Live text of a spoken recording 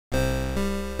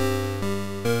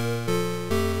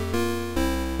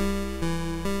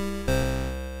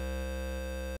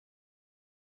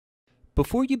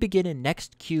Before you begin a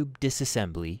NeXT cube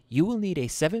disassembly, you will need a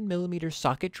 7mm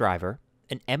socket driver,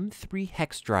 an M3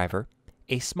 hex driver,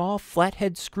 a small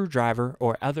flathead screwdriver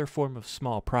or other form of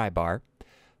small pry bar,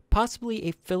 possibly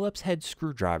a Phillips head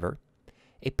screwdriver,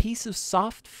 a piece of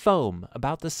soft foam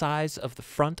about the size of the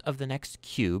front of the NeXT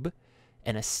cube,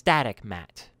 and a static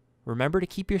mat. Remember to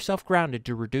keep yourself grounded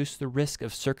to reduce the risk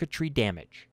of circuitry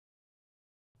damage.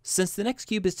 Since the NeXT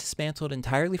cube is dismantled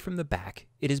entirely from the back,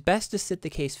 it is best to sit the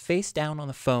case face down on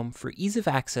the foam for ease of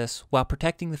access while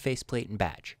protecting the faceplate and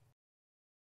badge.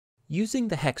 Using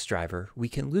the hex driver, we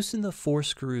can loosen the 4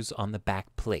 screws on the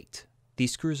back plate.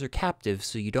 These screws are captive,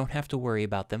 so you don't have to worry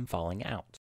about them falling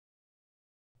out.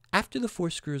 After the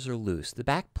 4 screws are loose, the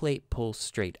back plate pulls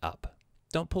straight up.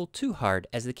 Don't pull too hard,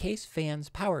 as the case fan's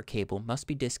power cable must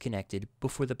be disconnected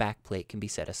before the back plate can be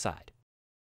set aside.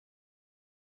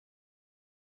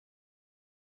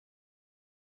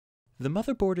 The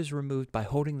motherboard is removed by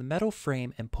holding the metal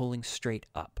frame and pulling straight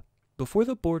up. Before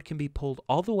the board can be pulled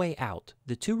all the way out,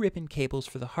 the 2 ribbon cables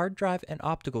for the hard drive and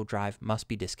optical drive must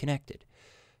be disconnected.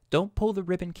 Don't pull the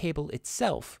ribbon cable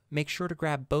itself, make sure to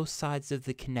grab both sides of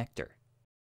the connector.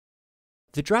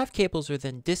 The drive cables are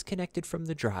then disconnected from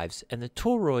the drives, and the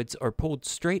toroids are pulled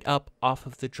straight up off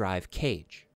of the drive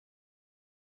cage.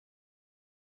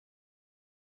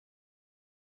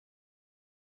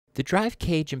 The drive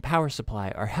cage and power supply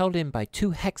are held in by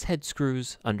 2 hex head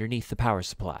screws underneath the power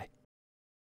supply.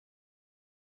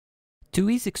 To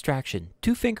ease extraction,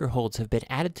 2 finger holds have been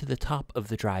added to the top of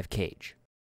the drive cage.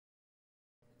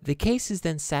 The case is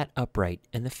then sat upright,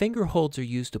 and the finger holds are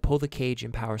used to pull the cage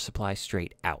and power supply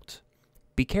straight out.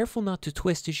 Be careful not to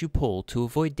twist as you pull to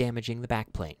avoid damaging the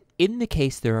backplane. In the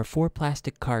case, there are 4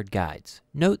 plastic card guides.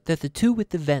 Note that the 2 with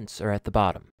the vents are at the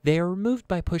bottom. They are removed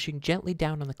by pushing gently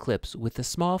down on the clips with a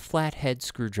small flathead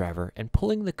screwdriver and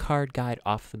pulling the card guide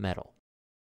off the metal.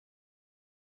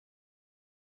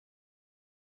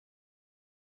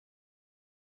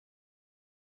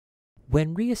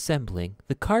 When reassembling,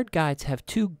 the card guides have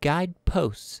 2 guide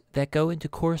posts that go into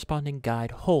corresponding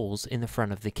guide holes in the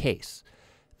front of the case.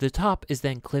 The top is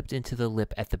then clipped into the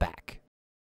lip at the back.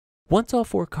 Once all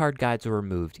 4 card guides are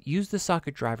removed, use the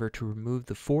socket driver to remove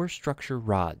the 4 structure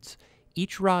rods.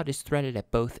 Each rod is threaded at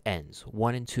both ends,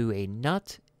 one into a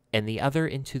nut and the other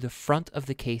into the front of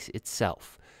the case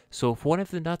itself. So if one of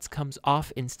the nuts comes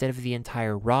off instead of the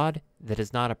entire rod, that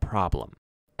is not a problem.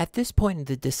 At this point in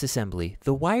the disassembly,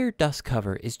 the wire dust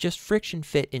cover is just friction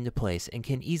fit into place and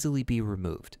can easily be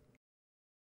removed.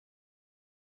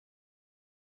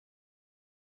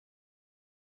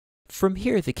 From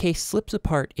here, the case slips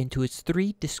apart into its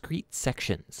 3 discrete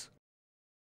sections.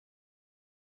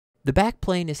 The back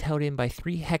plane is held in by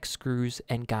 3 hex screws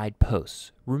and guide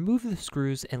posts. Remove the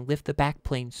screws and lift the back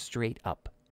plane straight up.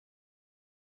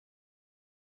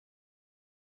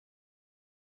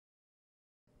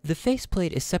 The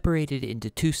faceplate is separated into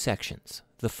 2 sections.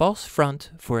 The false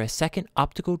front for a second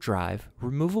optical drive,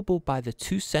 removable by the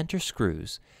 2 center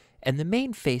screws, and the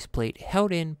main faceplate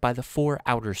held in by the 4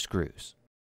 outer screws.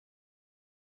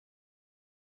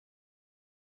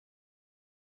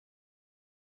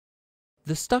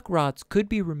 The stuck rods could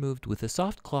be removed with a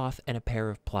soft cloth and a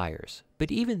pair of pliers, but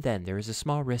even then there is a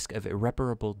small risk of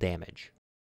irreparable damage.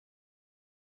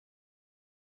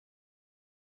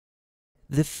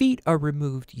 The feet are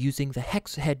removed using the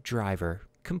hex head driver,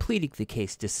 completing the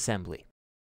case disassembly.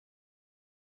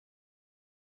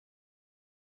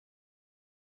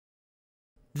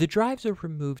 The drives are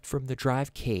removed from the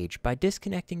drive cage by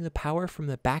disconnecting the power from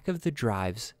the back of the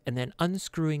drives and then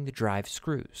unscrewing the drive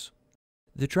screws.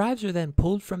 The drives are then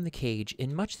pulled from the cage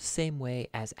in much the same way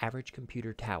as average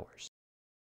computer towers.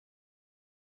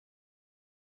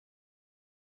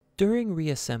 During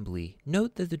reassembly,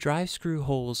 note that the drive screw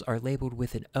holes are labeled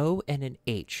with an O and an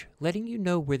H, letting you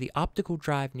know where the optical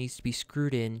drive needs to be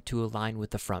screwed in to align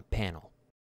with the front panel.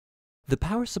 The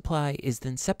power supply is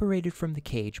then separated from the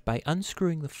cage by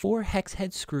unscrewing the 4 hex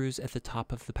head screws at the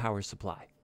top of the power supply.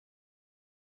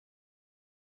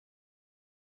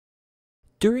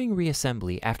 During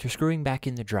reassembly, after screwing back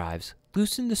in the drives,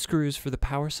 loosen the screws for the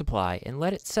power supply and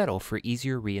let it settle for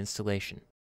easier reinstallation.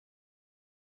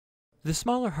 The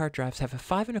smaller hard drives have a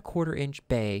 5¼ inch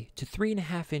bay to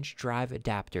 3½ inch drive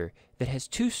adapter that has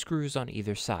 2 screws on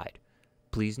either side.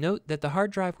 Please note that the hard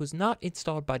drive was not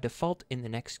installed by default in the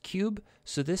NeXT cube,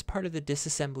 so this part of the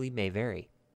disassembly may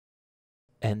vary.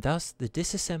 And thus, the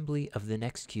disassembly of the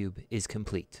NeXT cube is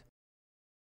complete.